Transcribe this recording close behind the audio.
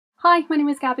Hi, my name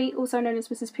is Gabby, also known as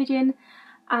Mrs. Pigeon,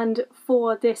 and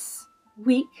for this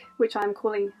week, which I'm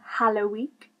calling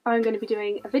Halloweek, I'm going to be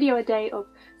doing a video a day of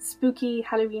spooky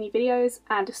Halloweeny videos,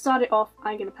 and to start it off,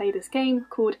 I'm going to play this game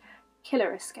called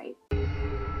Killer Escape.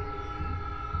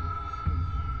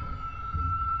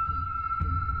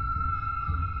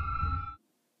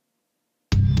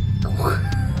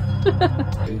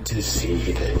 To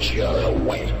see that you're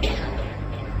awake.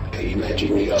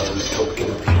 Imagine you're a little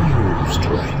confused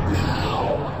right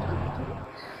now.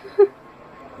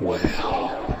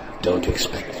 Well, don't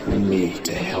expect me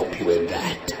to help you with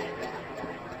that.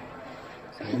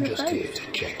 I'm just here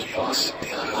to check you're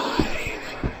still alive.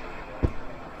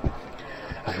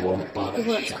 I won't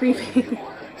bother shouting you,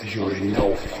 as you're in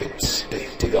no fit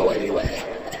state to go anywhere.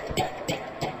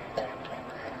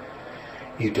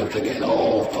 You don't forget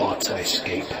all thoughts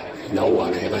escape. No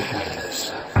one ever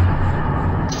has.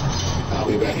 I'll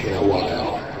be back in a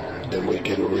while. Then we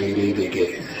can really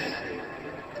begin.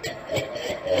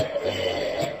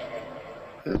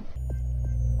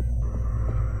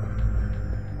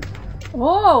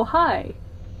 Oh, hi!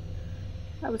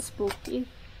 That was spooky.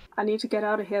 I need to get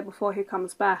out of here before he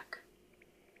comes back.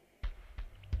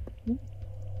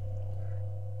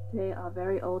 They are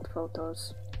very old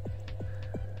photos.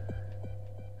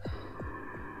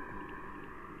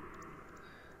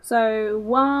 So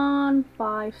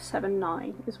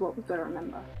 1579 is what we've got to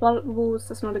remember. Bullet walls,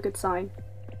 that's not a good sign.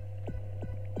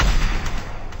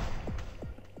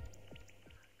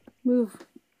 Move.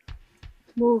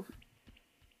 Move.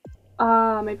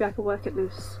 Maybe I could work it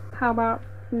loose. How about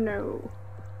no?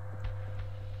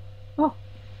 Oh.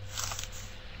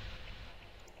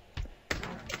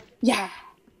 Yeah!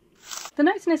 The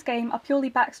notes in this game are purely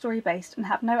backstory based and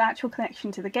have no actual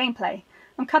connection to the gameplay.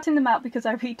 I'm cutting them out because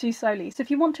I read too slowly, so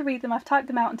if you want to read them I've typed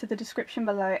them out into the description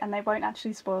below and they won't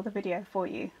actually spoil the video for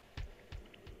you.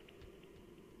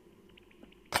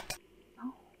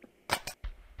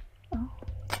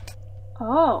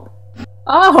 Oh.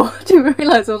 Oh! I didn't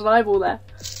realise there was an eyeball there.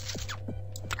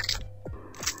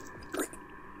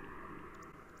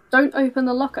 Don't open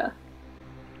the locker.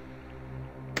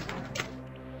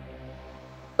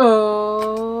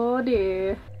 Oh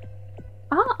dear.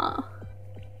 Ah.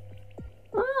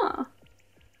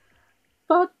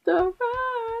 But the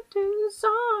rat is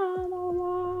on the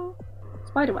wall.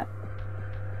 Spiderweb.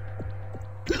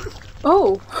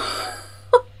 Oh.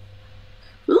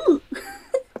 Ooh.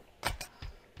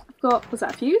 I've got, was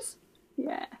that a fuse?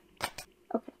 Yeah.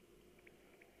 Okay.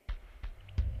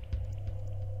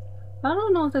 I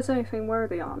don't know if there's anything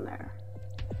worthy on there.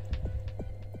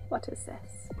 What is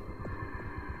this?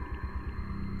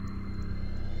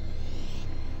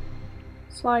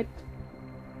 Slide.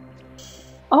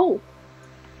 Oh!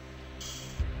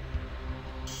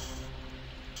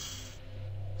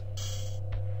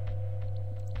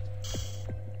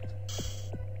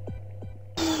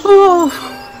 Oh!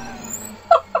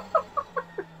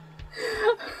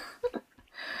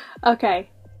 Okay,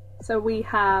 so we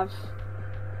have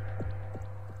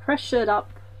pressured up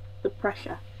the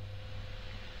pressure.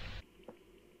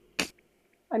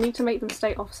 I need to make them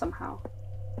stay off somehow.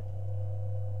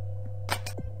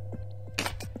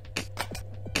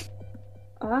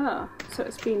 Ah, so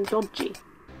it's been dodgy.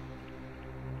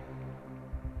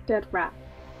 Dead rat.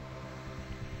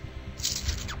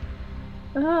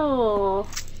 Oh.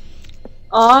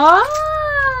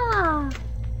 Ah!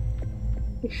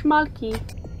 Schmalky.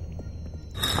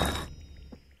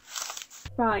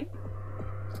 Right.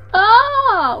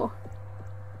 Oh!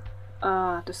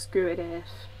 Ah, to screw it if.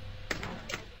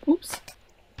 Oops.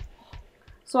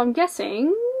 So I'm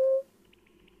guessing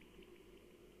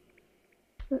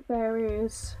that there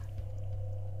is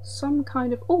some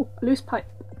kind of, oh, a loose pipe.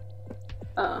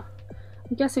 I'm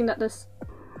guessing that this.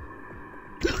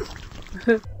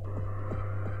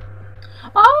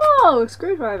 Oh,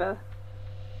 screwdriver.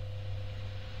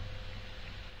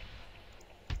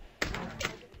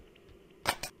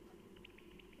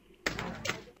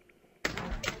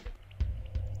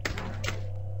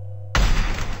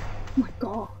 Oh my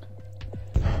god.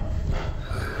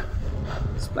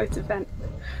 Explosive vent.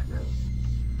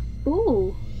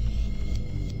 Ooh.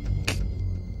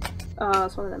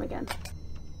 It's one of them again.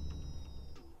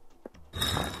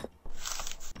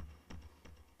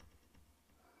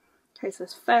 Okay, so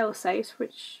there's fail safes,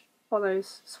 which are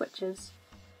those switches.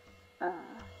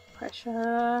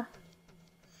 Pressure.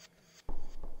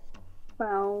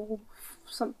 Valve.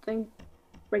 Something.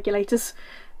 Regulators.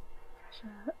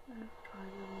 Pressure.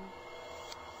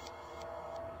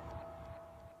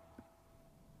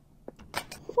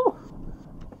 Oh!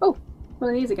 Oh! One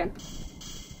of these again.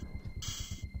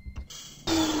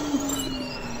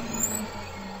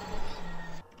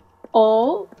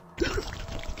 Oh!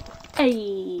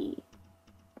 Hey!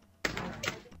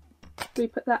 Do we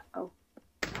put that? Oh.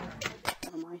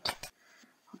 Never mind.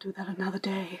 I'll do that another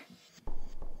day.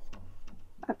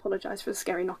 I apologise for the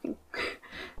scary knocking.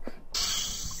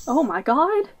 Oh my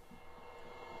god!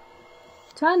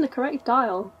 Turn the correct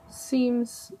dial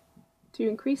seems to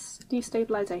increase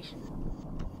destabilization.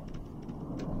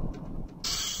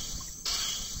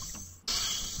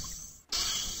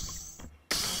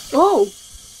 Oh!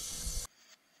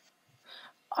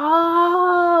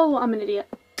 Oh! I'm an idiot.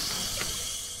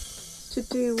 To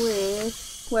do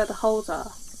with where the holes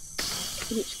are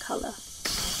in each colour.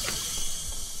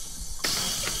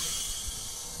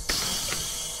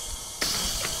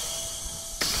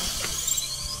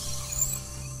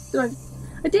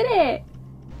 I did it!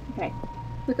 Okay,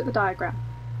 look at the diagram.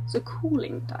 It's a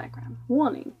cooling diagram.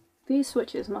 Warning, these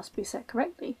switches must be set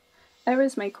correctly.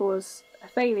 Errors may cause a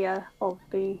failure of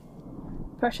the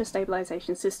pressure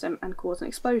stabilization system and cause an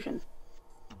explosion.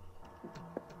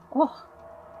 Oh.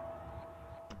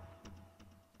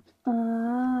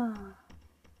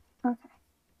 Okay.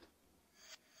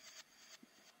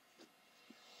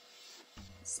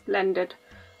 Splendid.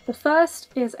 The first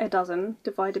is a dozen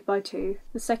divided by 2.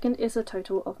 The second is a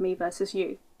total of me versus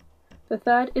you. The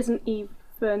third isn't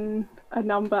even a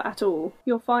number at all.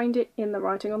 You'll find it in the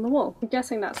writing on the wall. I'm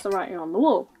guessing that's the writing on the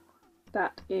wall.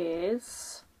 That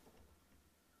is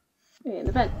in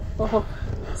the vent. Oh,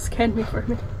 scared me for a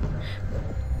minute.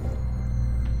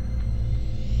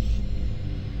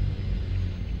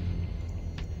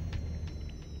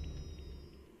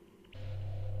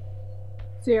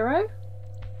 Zero?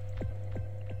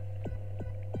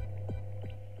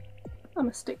 I'm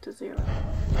gonna stick to 0.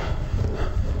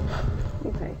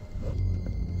 Okay.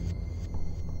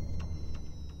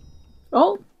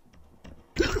 Oh!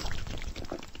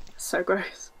 So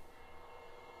gross.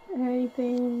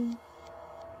 Anything?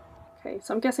 Okay,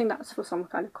 so I'm guessing that's for some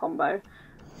kind of combo.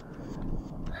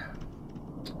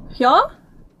 Yeah?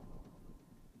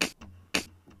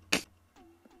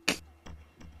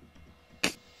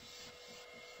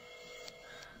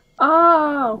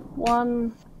 Oh,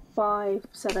 1, 5,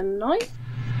 7, 9.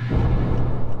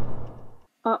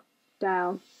 Up,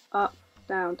 down, up,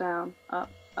 down, down, up,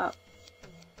 up.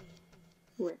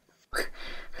 Rip.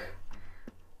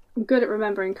 I'm good at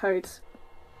remembering codes.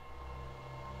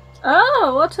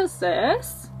 Oh, what is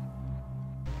this?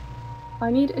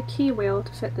 I need a key wheel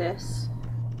to fit this.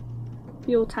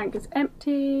 Fuel tank is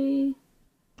empty.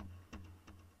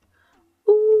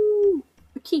 Ooh,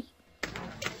 a key.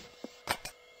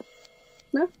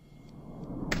 No?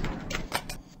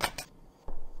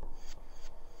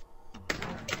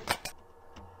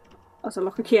 That's a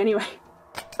lock and key anyway.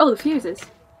 Oh, the fuses.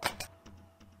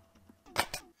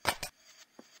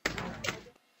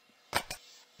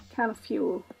 Can of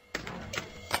fuel.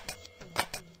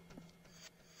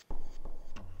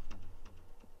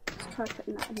 Let's try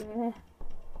putting that in there.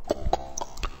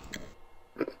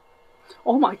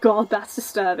 Oh my god, that's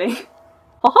disturbing.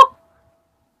 Haha!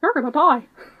 You're gonna die.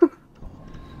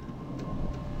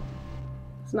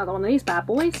 It's another one of these bad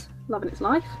boys, loving its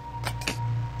life.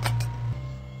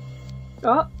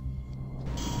 Oh!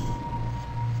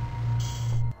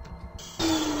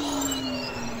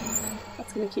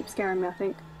 That's gonna keep scaring me, I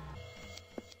think.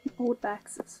 Old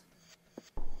boxes.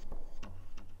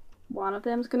 One of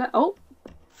them's gonna. Oh!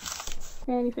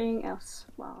 Anything else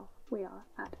while we are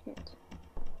at it?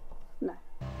 No.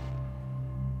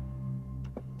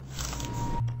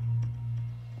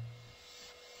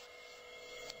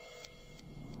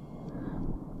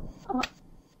 Up,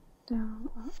 down,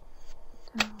 up,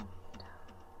 down,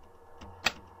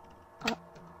 down.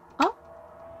 Up,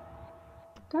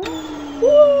 down.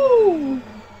 Woo! I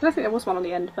don't think there was one on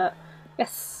the end, but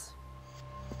yes.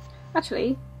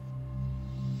 Actually,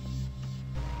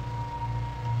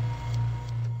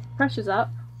 pressure's up,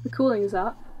 the cooling's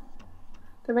up,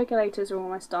 the regulators are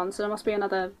almost done, so there must be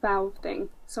another valve thing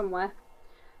somewhere.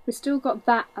 We've still got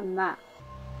that and that.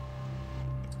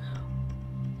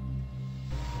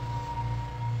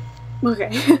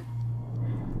 Okay.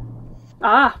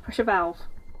 Ah, pressure valve.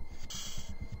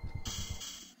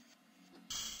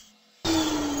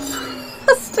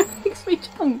 That still makes me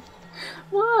jump.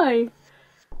 Why?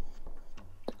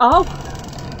 Oh.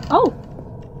 Oh.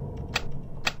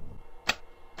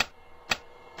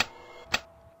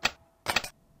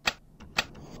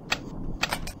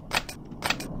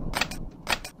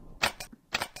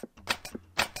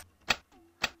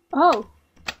 Oh.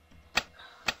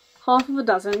 Half of a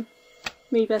dozen.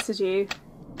 Me versus you.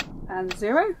 And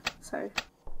 0. So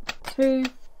 2.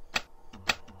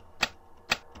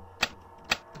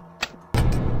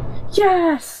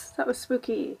 Yes! That was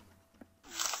spooky.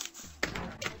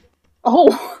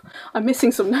 Oh, I'm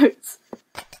missing some notes.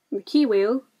 And the key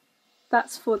wheel,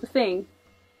 that's for the thing.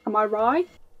 Am I right?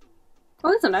 Oh,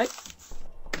 there's a note.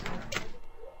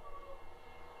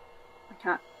 My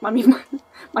cat. I mean,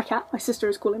 my cat. My sister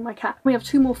is calling my cat. We have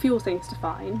 2 more fuel things to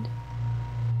find.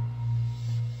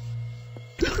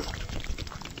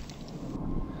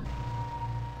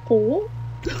 Or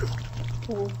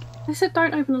they said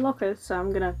don't open the locker, so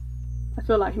I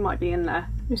feel like he might be in there.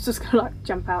 He's just gonna like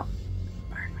jump out.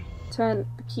 Turn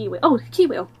the key wheel. Oh, the key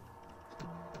wheel.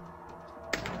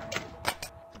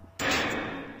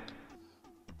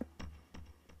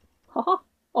 Haha.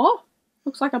 Oh,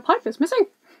 looks like a pipe is missing.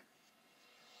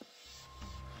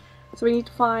 So we need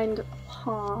to find a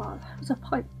pipe. There's a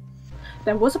pipe.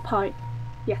 There was a pipe.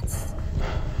 Yes.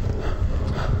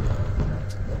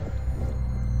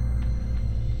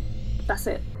 That's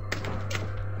it.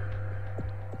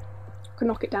 I can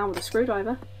knock it down with a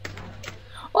screwdriver.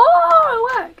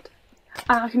 Oh, it worked!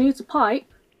 And I can use the pipe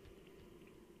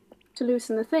to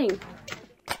loosen the thing.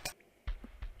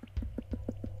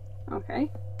 Okay.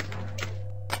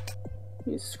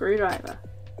 Use a screwdriver.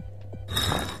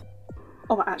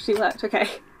 Oh, that actually worked, okay.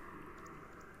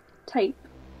 Tape.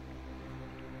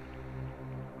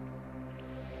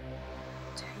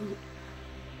 Tape.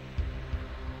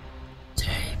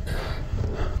 Tape.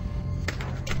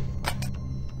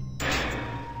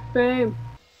 Boom.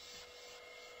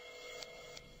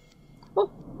 Oh.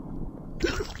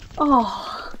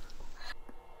 Oh.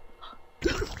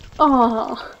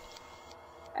 Oh.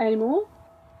 Any more?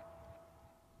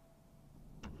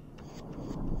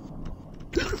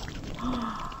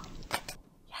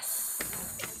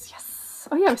 Yes. Yes.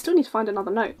 Oh yeah, we still need to find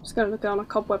another note. Just gonna go on a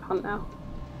cobweb hunt now.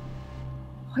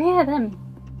 Oh yeah, them.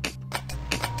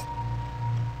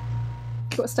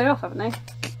 Got to stay off, haven't they?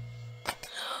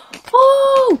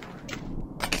 Oh!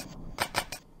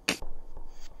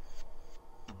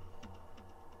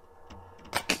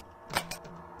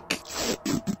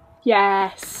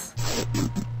 Yes!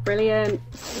 Brilliant!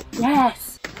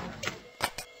 Yes!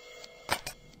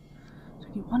 So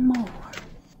we need one more.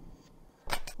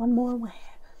 One more web.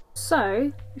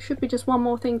 So, there should be just one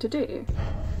more thing to do,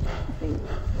 I think.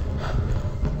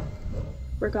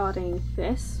 Regarding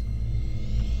this.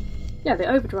 Yeah, the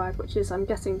overdrive, which is, I'm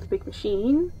guessing, the big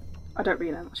machine. I don't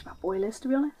really know much about boilers, to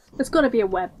be honest. There's got to be a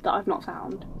web that I've not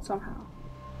found, somehow.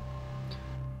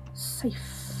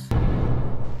 Safe.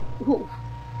 Ooh.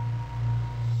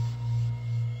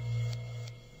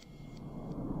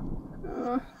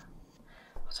 I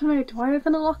don't know, do I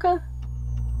open a locker?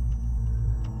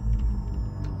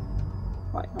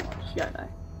 Right, no, I'll just YOLO.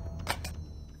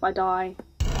 If I die,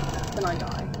 then I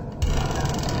die.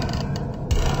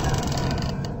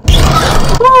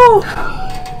 Woo!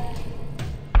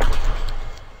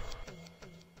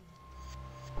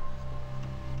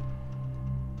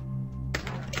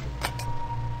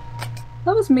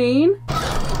 That was mean.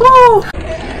 Woo!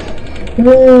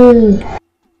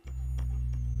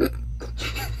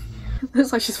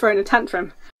 Looks like she's throwing a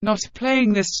tantrum. Not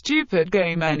playing this stupid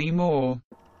game anymore.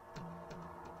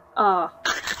 Ah.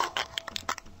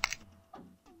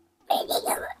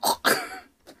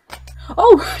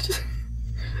 Oh!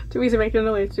 Too easy to make a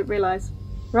noise, didn't realise.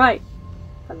 Right.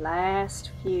 The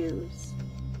last fuse.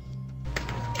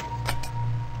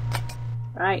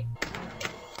 Right.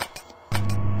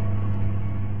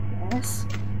 Yes.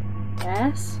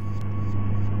 Yes.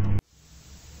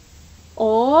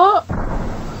 Or...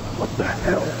 What the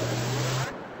hell?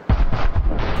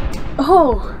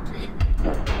 Oh!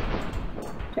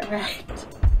 Get wrecked.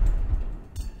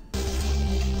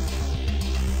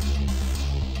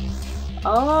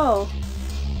 Oh!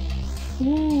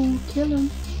 Ooh, kill him.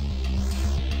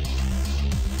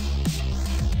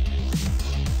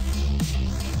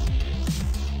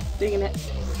 Digging it.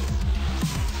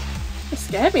 It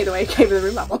scared me the way it came in the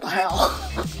room, like, what the hell?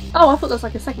 Oh, I thought there was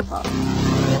like a second part.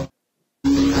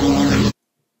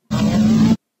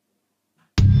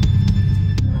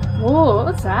 Oh,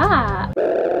 what's that?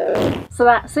 So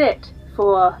that's it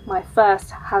for my first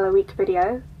Halloweek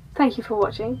video. Thank you for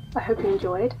watching. I hope you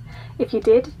enjoyed. If you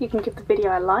did, you can give the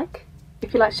video a like.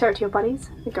 If you'd like to share it to your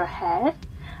buddies, then go ahead.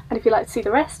 And if you'd like to see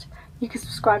the rest, you can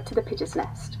subscribe to the Pigeon's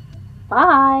Nest.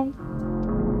 Bye!